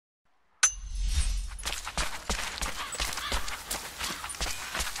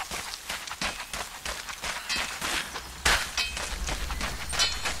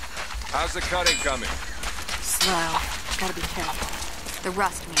How's the cutting coming? Slow. Gotta be careful. The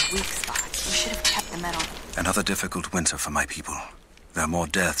rust made weak spots. We should have kept the metal. Another difficult winter for my people. There are more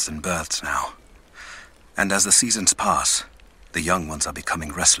deaths than births now. And as the seasons pass, the young ones are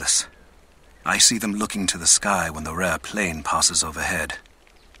becoming restless. I see them looking to the sky when the rare plane passes overhead.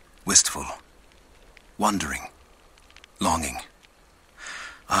 Wistful. Wondering. Longing.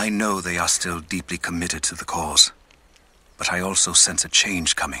 I know they are still deeply committed to the cause. But I also sense a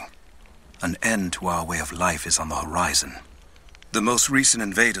change coming. An end to our way of life is on the horizon. The most recent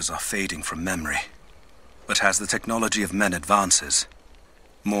invaders are fading from memory. But as the technology of men advances,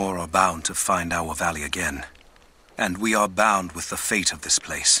 more are bound to find our valley again. And we are bound with the fate of this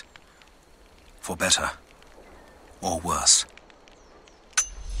place. For better or worse.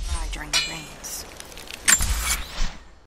 Dry during the rain.